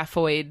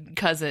giraffeoid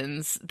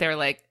cousins. They're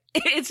like,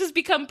 it's just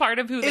become part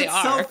of who they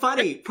are. It's so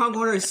funny.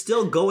 Pronghorn are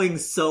still going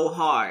so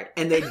hard,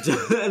 and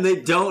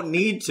they don't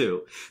need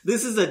to.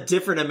 This is a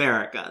different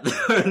America.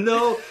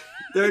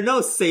 There are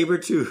no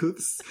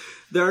saber-tooths.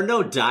 There are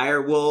no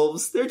dire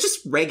wolves. They're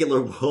just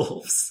regular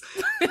wolves.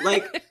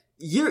 Like,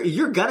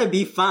 you're gonna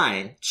be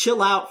fine.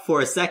 Chill out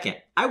for a second.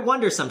 I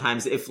wonder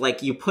sometimes if,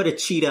 like, you put a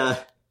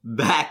cheetah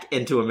back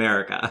into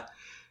America,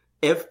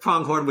 if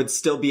pronghorn would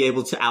still be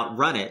able to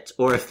outrun it,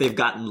 or if they've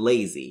gotten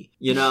lazy,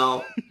 you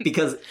know?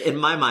 Because in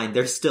my mind,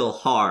 they're still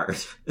hard,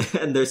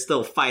 and they're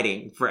still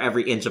fighting for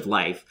every inch of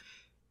life,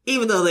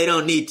 even though they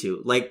don't need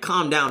to. Like,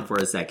 calm down for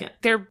a second.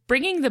 They're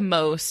bringing the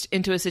most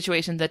into a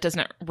situation that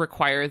doesn't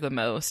require the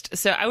most.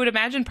 So I would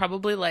imagine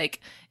probably, like,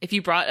 if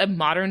you brought a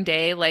modern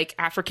day, like,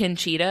 African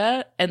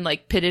cheetah and,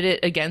 like, pitted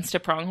it against a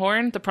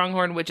pronghorn, the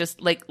pronghorn would just,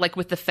 like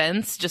with the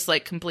fence, just,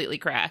 like, completely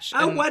crash.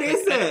 Oh, what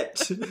is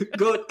it?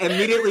 Go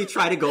immediately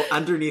try to go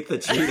underneath the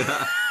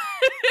cheetah.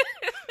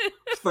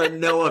 For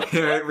no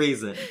apparent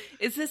reason.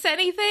 Is this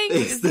anything?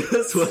 Is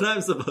this what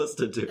I'm supposed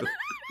to do?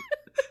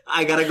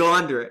 I gotta go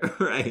under it,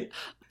 right?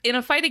 In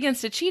a fight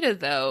against a cheetah,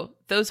 though,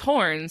 those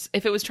horns,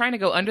 if it was trying to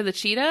go under the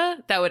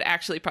cheetah, that would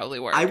actually probably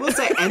work. I will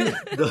say, and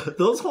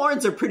those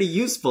horns are pretty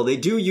useful. They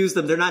do use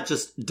them. They're not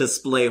just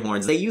display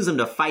horns. They use them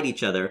to fight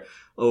each other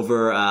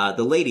over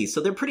the ladies.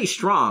 So they're pretty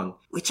strong,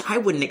 which I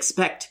wouldn't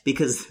expect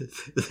because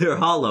they're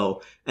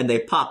hollow and they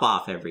pop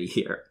off every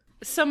year.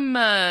 Some,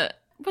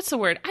 what's the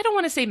word? I don't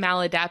want to say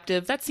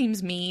maladaptive. That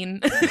seems mean.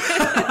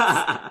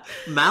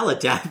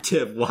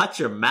 Maladaptive. Watch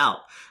your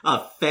mouth. A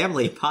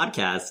family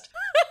podcast.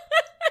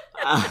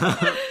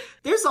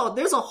 There's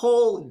a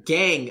whole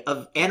gang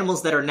of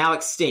animals that are now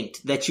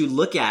extinct that you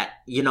look at,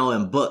 you know,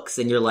 in books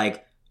and you're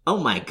like, oh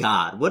my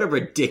God, what a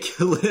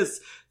ridiculous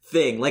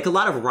thing. Like, a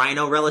lot of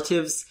rhino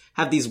relatives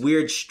have these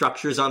weird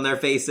structures on their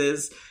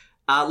faces.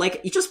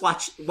 Like, you just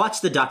watch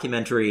the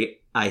documentary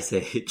Ice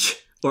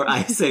Age or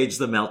Ice Age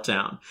the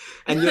Meltdown,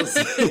 and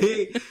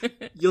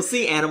you'll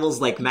see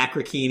animals like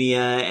macrauchenia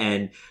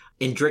and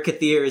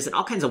Indricotheres and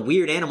all kinds of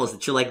weird animals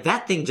that you're like,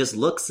 that thing just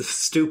looks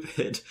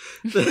stupid.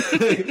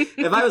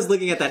 If I was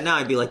looking at that now,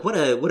 I'd be like, what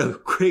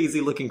a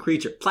crazy looking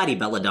creature.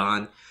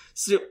 Platypelodon.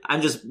 So,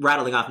 I'm just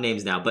rattling off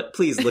names now, but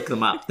please look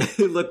them up.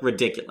 They look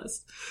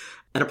ridiculous.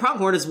 And a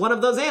pronghorn is one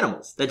of those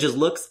animals that just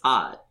looks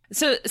odd.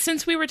 So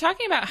since we were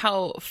talking about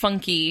how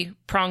funky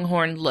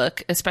pronghorn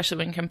look, especially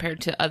when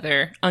compared to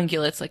other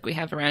ungulates like we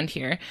have around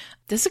here,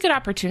 this is a good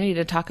opportunity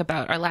to talk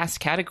about our last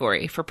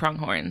category for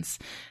pronghorns.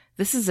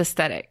 This is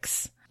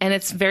aesthetics. And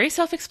it's very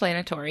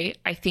self-explanatory.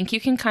 I think you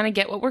can kind of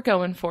get what we're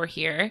going for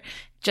here.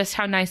 Just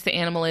how nice the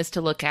animal is to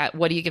look at.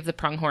 What do you give the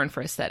pronghorn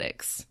for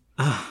aesthetics?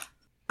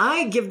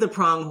 I give the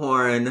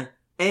pronghorn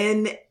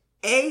an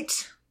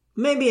 8,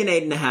 maybe an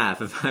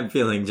 8.5 if I'm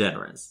feeling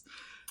generous.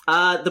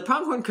 The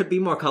pronghorn could be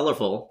more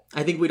colorful.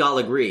 I think we'd all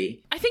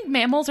agree. I think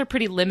mammals are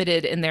pretty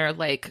limited in their,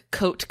 like,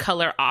 coat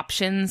color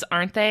options,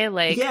 aren't they?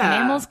 Like, yeah.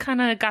 Mammals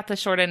kind of got the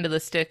short end of the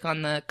stick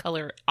on the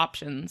color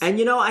options. And,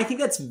 you know, I think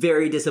that's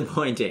very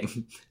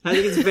disappointing. I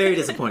think it's very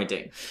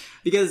disappointing.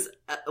 Because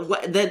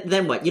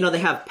then what? You know, they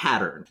have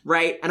pattern,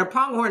 right? And a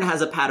pronghorn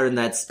has a pattern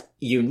that's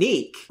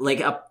unique. Like,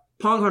 a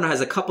pronghorn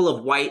has a couple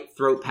of white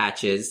throat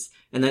patches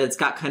And then it's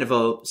got kind of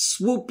a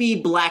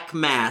swoopy black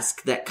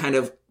mask that kind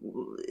of,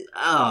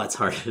 oh, it's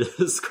hard to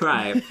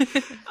describe.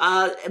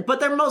 But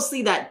they're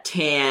mostly that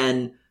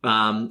tan,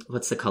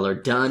 what's the color?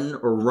 Dun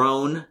or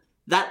roan?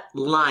 That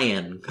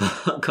lion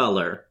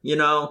color,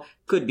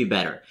 could be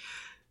better.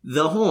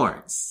 The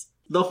horns.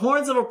 The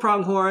horns of a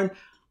pronghorn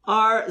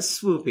are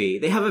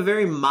swoopy. They have a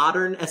very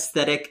modern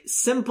aesthetic,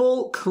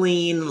 simple,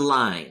 clean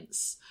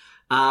lines.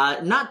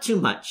 Not too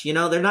much,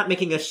 they're not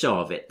making a show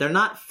of it. They're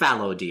not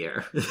fallow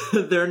deer.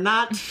 they're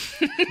not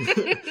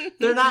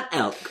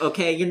elk,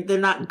 okay? They're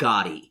not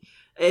gaudy.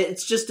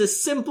 It's just a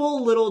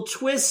simple little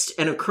twist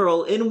and a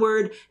curl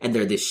inward, and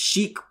they're this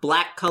chic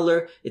black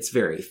color. It's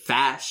very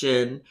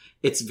fashion.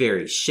 It's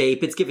very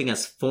shape. It's giving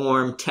us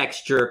form,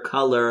 texture,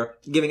 color,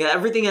 giving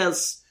everything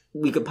else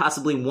we could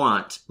possibly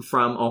want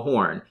from a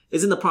horn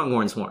is in the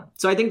pronghorn's horn.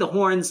 So I think the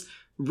horns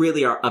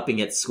really are upping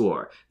its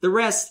score. The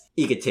rest,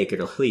 you could take it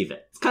or leave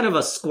it. It's kind of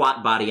a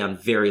squat body on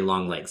very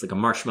long legs, like a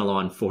marshmallow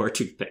on 4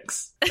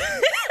 toothpicks.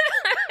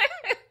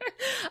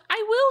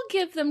 I will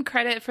give them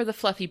credit for the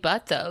fluffy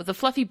butt, though. The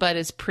fluffy butt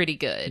is pretty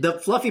good. The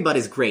fluffy butt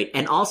is great.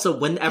 And also,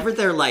 whenever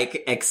they're,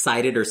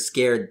 excited or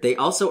scared, they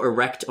also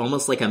erect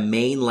almost like a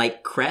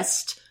mane-like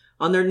crest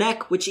on their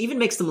neck, which even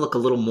makes them look a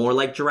little more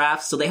like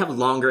giraffes. So they have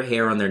longer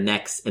hair on their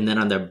necks and then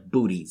on their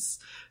booties.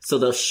 So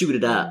they'll shoot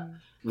it up,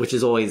 which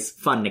is always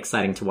fun and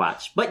exciting to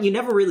watch. But you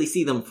never really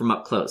see them from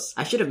up close.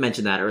 I should have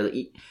mentioned that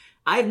earlier.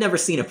 I've never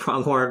seen a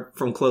pronghorn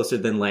from closer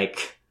than,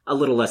 a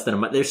little less than a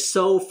month. They're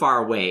so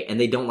far away, and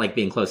they don't like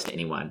being close to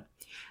anyone.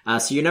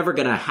 So you're never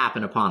going to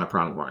happen upon a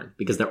pronghorn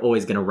because they're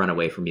always going to run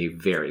away from you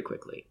very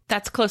quickly.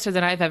 That's closer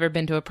than I've ever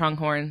been to a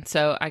pronghorn,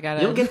 so I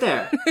gotta... You'll get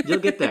there. You'll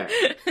get there.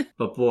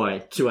 But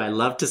boy, do I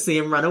love to see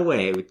them run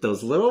away with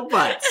those little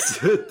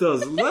butts. With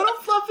those little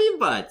fluffy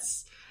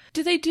butts.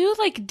 Do they do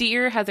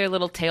deer have their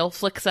little tail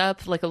flicks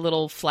up, like a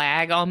little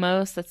flag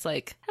almost? That's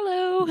like,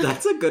 hello.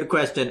 That's a good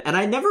question. And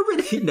I never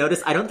really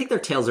noticed. I don't think their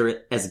tails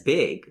are as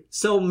big.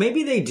 So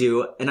maybe they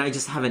do, and I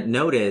just haven't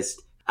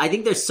noticed. I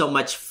think there's so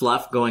much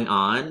fluff going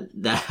on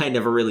that I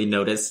never really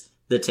noticed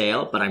the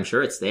tail, but I'm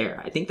sure it's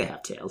there. I think they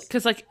have tails.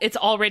 Because, it's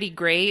already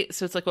great,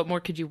 so it's what more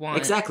could you want?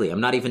 Exactly.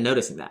 I'm not even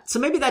noticing that. So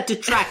maybe that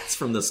detracts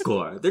from the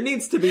score. There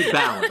needs to be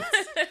balance.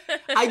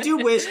 I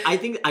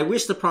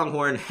wish the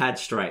pronghorn had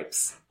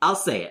stripes. I'll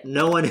say it.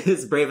 No one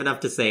is brave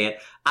enough to say it.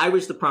 I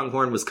wish the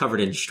pronghorn was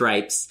covered in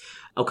stripes.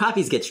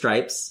 Okapis get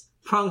stripes.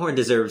 Pronghorn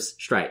deserves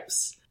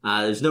stripes.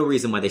 There's no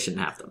reason why they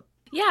shouldn't have them.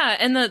 Yeah,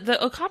 and the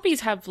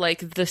okapis have,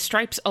 the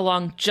stripes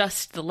along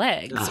just the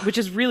legs, which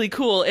is really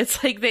cool.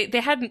 It's like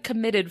they hadn't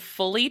committed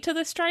fully to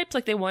the stripes.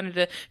 They wanted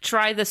to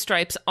try the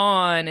stripes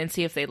on and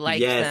see if they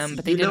liked them,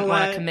 but they didn't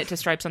want to commit to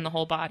stripes on the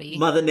whole body.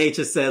 Mother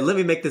Nature said, let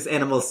me make this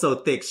animal so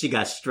thick she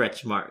got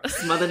stretch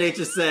marks. Mother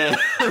Nature said,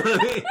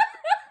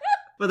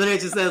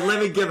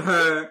 let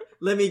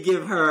me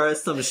give her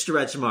some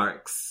stretch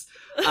marks.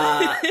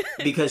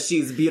 Because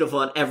she's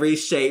beautiful in every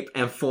shape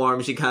and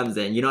form she comes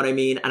in. You know what I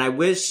mean? And I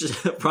wish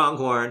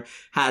pronghorn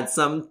had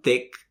some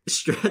thick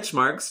stretch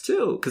marks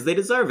too, because they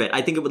deserve it.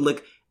 I think it would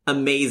look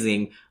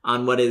amazing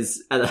on what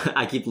is,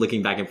 I keep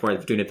looking back and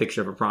forth between a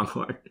picture of a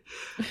pronghorn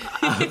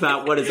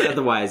about what is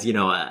otherwise,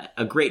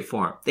 a great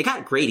form. They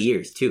got great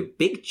ears too.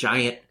 Big,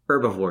 giant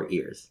herbivore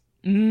ears.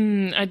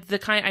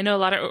 I know a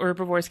lot of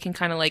herbivores can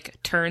kind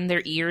of turn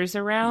their ears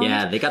around.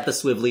 Yeah, they got the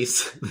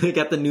swivelies. They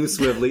got the new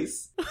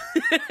swivelies.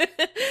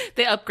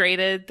 They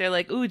upgraded. They're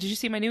like, ooh, did you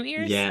see my new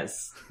ears?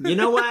 Yes. You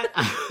know what?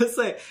 I was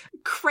like,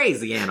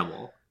 crazy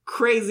animal,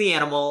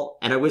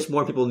 and I wish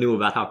more people knew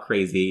about how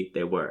crazy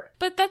they were.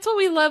 But that's what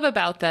we love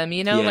about them,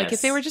 Yes.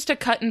 If they were just a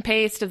cut and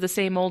paste of the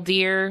same old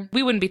deer,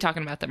 we wouldn't be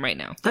talking about them right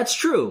now. That's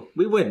true.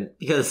 We wouldn't,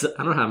 because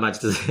I don't have much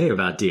to say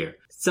about deer,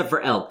 except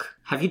for elk.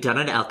 Have you done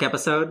an elk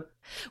episode?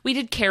 We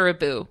did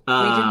caribou. We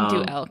didn't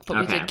do elk, but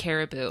okay. We did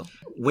caribou.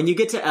 When you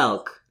get to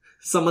elk,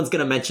 someone's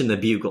going to mention the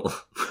bugle,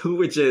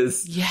 which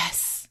is...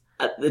 Yes.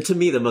 To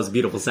me, the most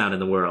beautiful sound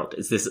in the world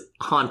is this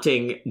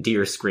haunting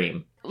deer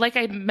scream. Like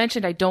I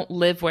mentioned, I don't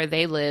live where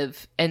they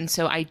live, and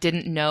so I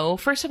didn't know,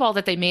 first of all,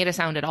 that they made a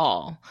sound at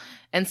all.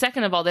 And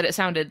second of all, that it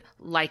sounded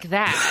like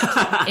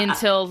that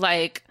until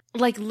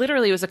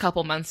literally it was a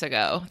couple months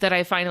ago that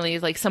I finally,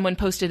 someone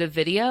posted a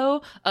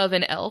video of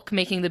an elk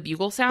making the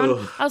bugle sound.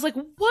 Ugh. I was like,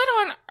 what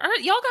on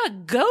earth? Y'all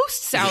got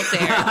ghosts out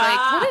there.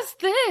 What is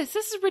this?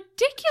 This is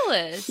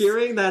ridiculous.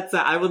 Hearing that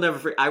sound, I will never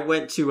forget. I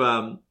went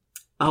to,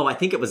 I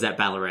think it was at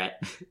Ballarat.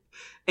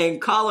 In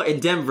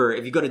Denver,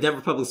 if you go to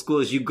Denver Public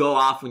Schools, you go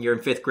off when you're in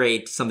 5th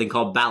grade to something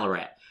called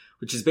Ballarat,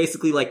 which is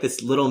basically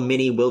this little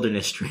mini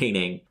wilderness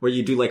training where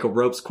you do a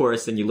ropes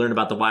course and you learn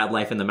about the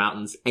wildlife in the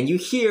mountains. And you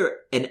hear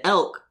an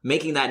elk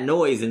making that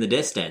noise in the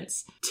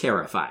distance.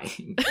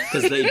 Terrifying.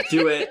 Because they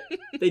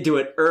do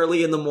it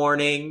early in the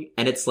morning,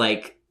 and it's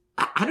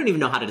I don't even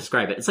know how to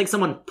describe it. It's like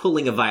someone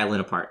pulling a violin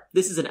apart.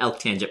 This is an elk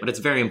tangent, but it's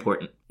very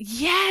important.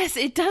 Yes,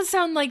 it does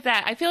sound like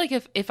that. I feel like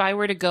if I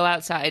were to go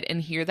outside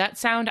and hear that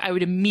sound, I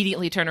would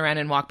immediately turn around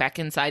and walk back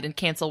inside and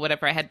cancel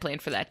whatever I had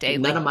planned for that day.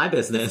 None of my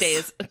business. This day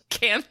is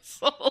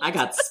canceled. I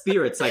got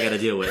spirits I gotta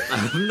deal with.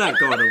 I'm not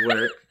going to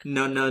work.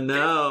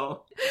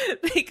 No.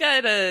 They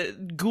got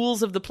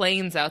ghouls of the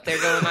plains out there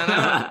going on.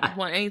 I don't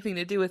want anything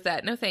to do with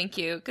that. No, thank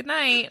you. Good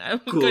night.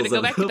 I'm going to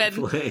go back to bed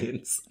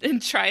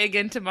and try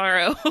again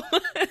tomorrow.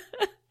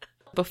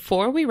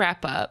 Before we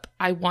wrap up,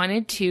 I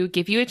wanted to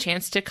give you a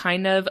chance to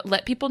kind of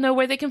let people know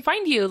where they can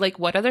find you. Like,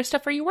 what other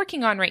stuff are you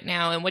working on right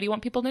now? And what do you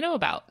want people to know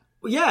about?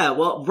 Yeah,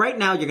 well, right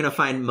now you're going to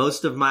find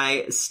most of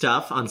my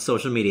stuff on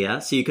social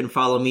media. So you can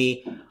follow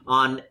me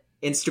on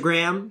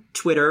Instagram,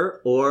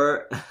 Twitter,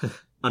 or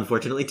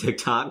unfortunately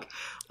TikTok.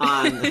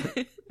 My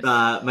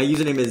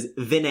username is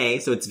Vinny,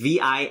 so it's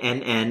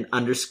VINN_AYY.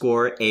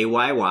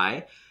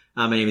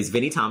 My name is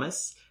Vinny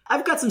Thomas.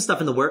 I've got some stuff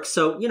in the works,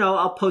 so,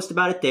 I'll post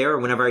about it there, or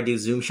whenever I do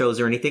Zoom shows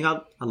or anything,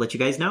 I'll let you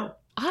guys know.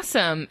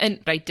 Awesome. And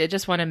I did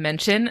just want to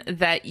mention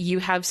that you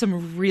have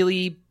some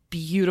really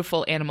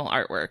beautiful animal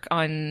artwork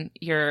on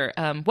your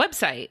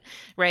website,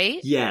 right?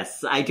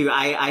 Yes, I do.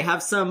 I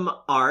have some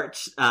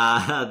art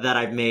that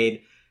I've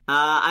made.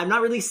 I'm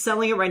not really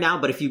selling it right now,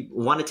 but if you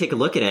want to take a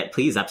look at it,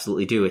 please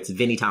absolutely do. It's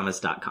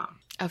vinnythomas.com.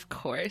 Of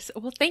course.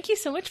 Well, thank you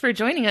so much for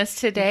joining us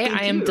today.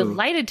 I am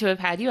delighted to have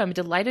had you. I'm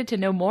delighted to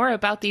know more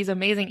about these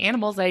amazing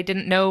animals I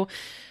didn't know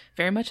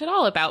very much at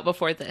all about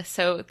before this.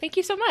 So thank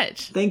you so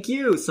much. Thank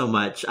you so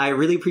much. I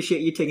really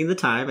appreciate you taking the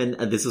time, and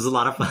this was a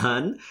lot of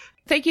fun.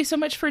 Thank you so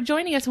much for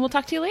joining us, and we'll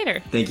talk to you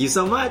later. Thank you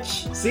so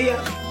much. See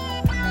ya.